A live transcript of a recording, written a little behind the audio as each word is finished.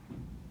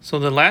So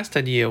the last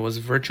idea was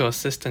virtual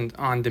assistant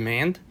on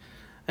demand,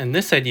 and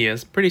this idea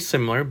is pretty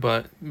similar,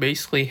 but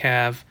basically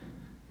have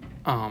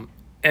um,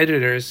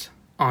 editors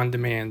on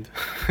demand.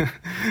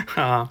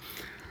 uh,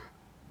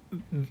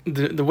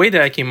 the way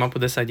that I came up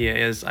with this idea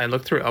is I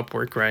looked through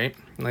Upwork, right?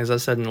 As I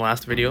said in the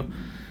last video,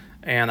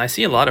 and I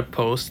see a lot of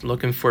posts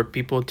looking for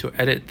people to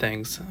edit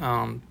things,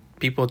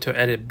 people to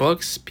edit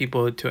books,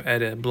 people to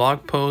edit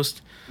blog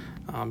posts,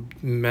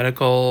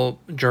 medical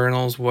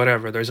journals,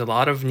 whatever. There's a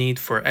lot of need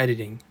for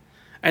editing.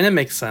 And it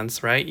makes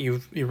sense, right?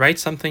 You write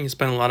something, you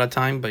spend a lot of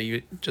time, but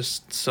you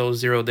just so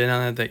zeroed in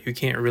on it that you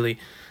can't really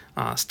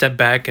step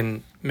back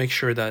and make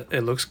sure that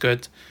it looks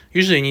good.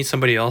 Usually, you need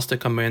somebody else to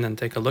come in and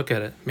take a look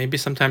at it. Maybe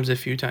sometimes a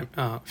few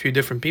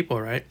different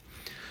people, right?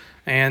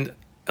 And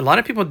a lot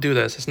of people do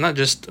this. It's not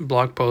just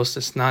blog posts.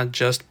 It's not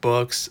just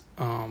books.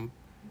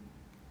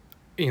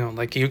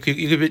 Like you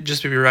could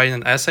just be writing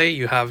an essay.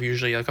 You have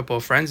usually a couple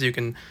of friends you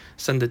can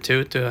send it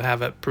to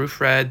have it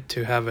proofread,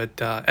 to have it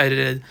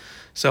edited.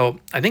 So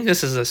I think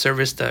this is a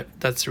service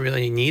that's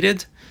really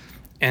needed.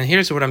 And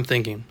here's what I'm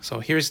thinking. So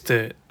here's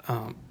the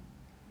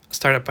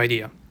startup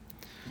idea.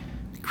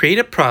 Create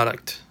a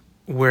product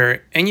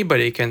where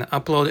anybody can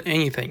upload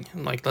anything.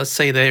 Like, let's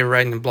say they're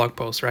writing a blog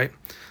post, right?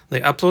 They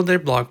upload their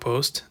blog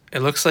post.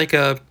 It looks like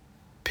a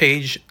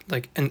page,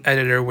 like an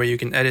editor where you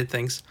can edit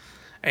things.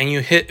 And you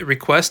hit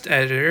request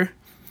editor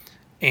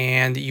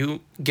and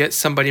you get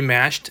somebody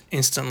matched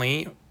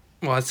instantly.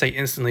 Well, I'd say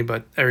instantly,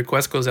 but a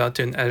request goes out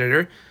to an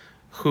editor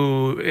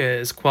who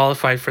is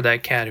qualified for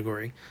that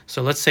category.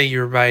 So let's say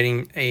you're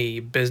writing a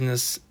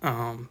business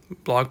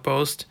blog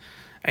post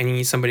and you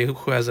need somebody who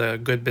has a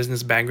good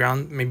business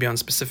background, maybe on a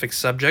specific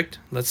subject,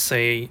 let's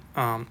say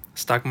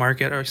stock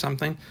market or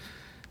something.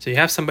 So you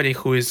have somebody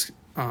who is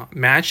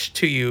matched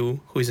to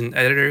you, who is an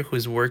editor,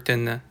 who's worked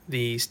in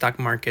the stock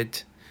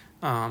market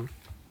kind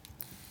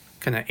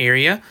of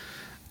area,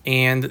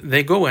 and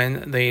they go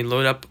in, they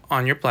load up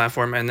on your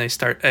platform, and they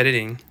start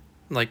editing.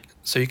 Like,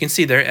 so you can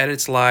see their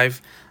edits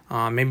live.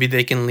 Maybe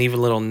they can leave a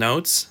little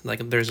notes.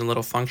 Like, there's a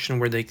little function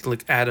where they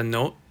click add a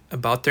note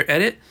about their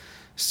edit,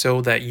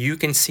 so that you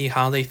can see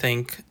how they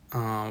think,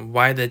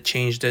 why they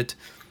changed it,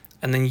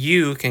 and then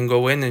you can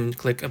go in and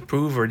click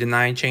approve or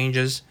deny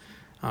changes.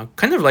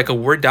 Kind of like a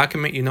Word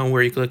document,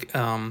 where you click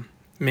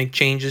make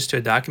changes to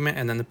a document,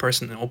 and then the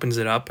person opens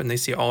it up and they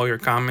see all your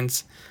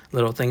comments,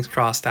 little things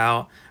crossed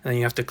out, and then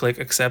you have to click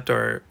accept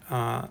or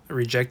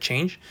reject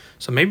change.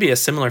 So maybe a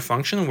similar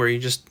function where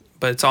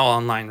but it's all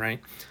online, right?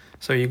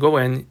 So you go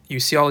in, you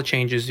see all the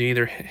changes, you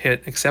either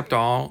hit accept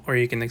all, or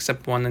you can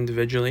accept one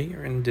individually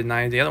and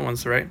deny the other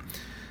ones, right?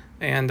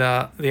 And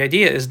the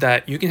idea is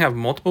that you can have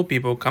multiple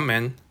people come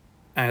in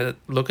and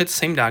look at the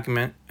same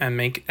document and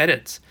make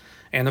edits.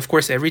 And of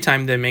course, every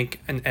time they make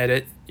an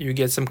edit, you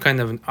get some kind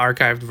of an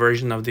archived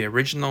version of the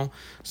original.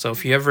 So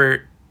if you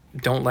ever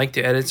don't like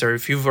the edits, or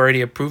if you've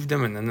already approved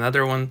them and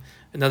another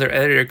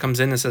editor comes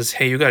in and says,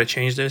 hey, you got to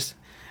change this,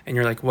 and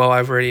you're like, well,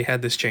 I've already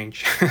had this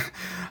change.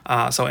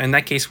 So in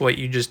that case, what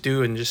you just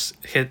do and just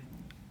hit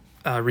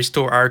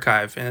restore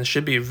archive, and it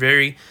should be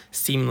very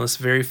seamless,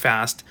 very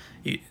fast.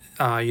 You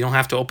don't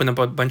have to open up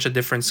a bunch of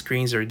different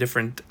screens or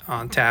different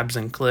tabs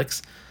and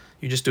clicks.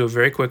 You just do it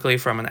very quickly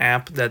from an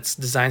app that's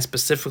designed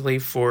specifically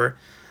for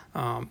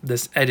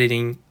this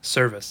editing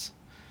service.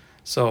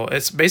 So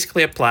it's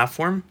basically a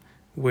platform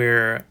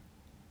where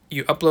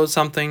you upload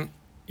something,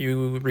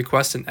 you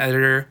request an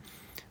editor,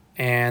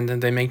 and then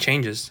they make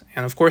changes.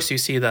 And of course, you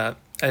see the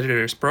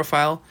editor's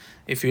profile.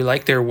 If you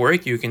like their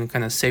work, you can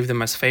kind of save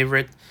them as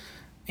favorite.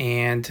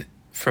 And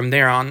from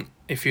there on,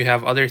 if you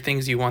have other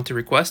things you want to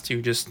request,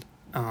 you just,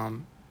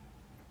 again,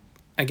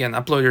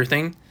 upload your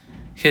thing,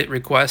 hit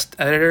request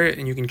editor,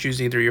 and you can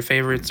choose either your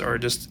favorites or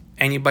just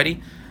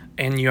anybody,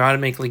 and you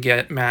automatically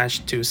get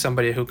matched to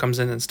somebody who comes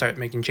in and start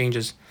making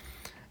changes.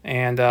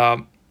 And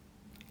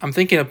I'm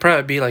thinking it'll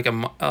probably be like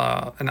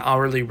an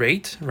hourly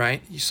rate,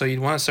 right? So you'd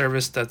want a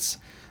service that's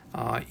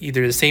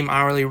either the same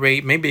hourly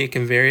rate, maybe it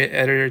can vary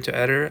editor to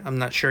editor, I'm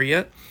not sure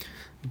yet,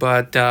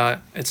 but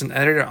it's an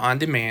editor on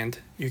demand.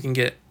 You can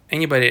get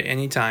anybody at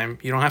any time.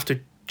 You don't have to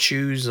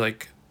choose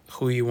like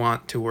who you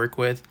want to work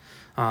with.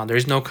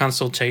 There's no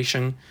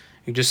consultation.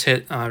 You just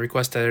hit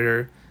request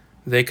editor.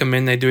 They come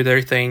in, they do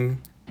their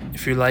thing.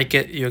 If you like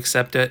it, you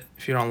accept it.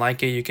 If you don't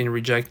like it, you can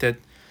reject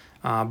it.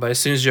 But as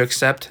soon as you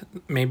accept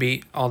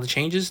maybe all the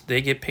changes,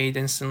 they get paid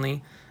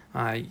instantly.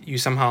 You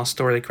somehow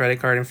store the credit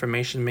card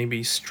information,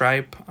 maybe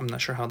Stripe. I'm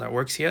not sure how that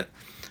works yet.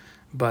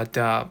 But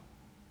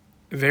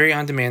very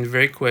on demand,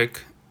 very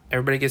quick.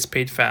 Everybody gets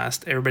paid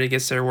fast. Everybody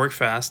gets their work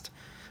fast.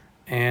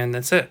 And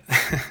that's it.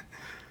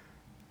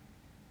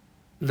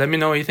 Let me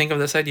know what you think of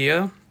this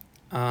idea.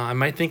 I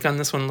might think on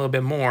this one a little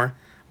bit more,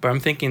 but I'm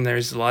thinking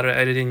there's a lot of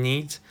editing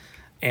needs,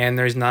 and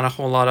there's not a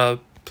whole lot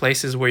of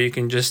places where you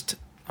can just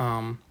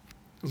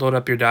load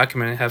up your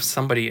document and have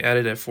somebody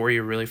edit it for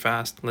you really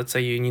fast. Let's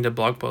say you need a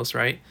blog post,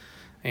 right?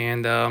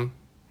 And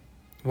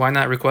why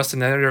not request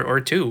an editor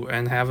or two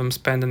and have them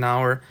spend an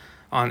hour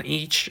on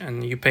each,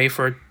 and you pay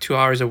for 2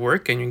 hours of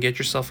work and you get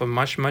yourself a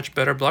much, much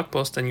better blog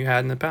post than you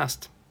had in the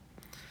past.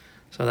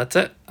 So that's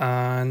it.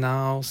 And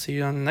I'll see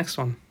you on the next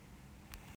one.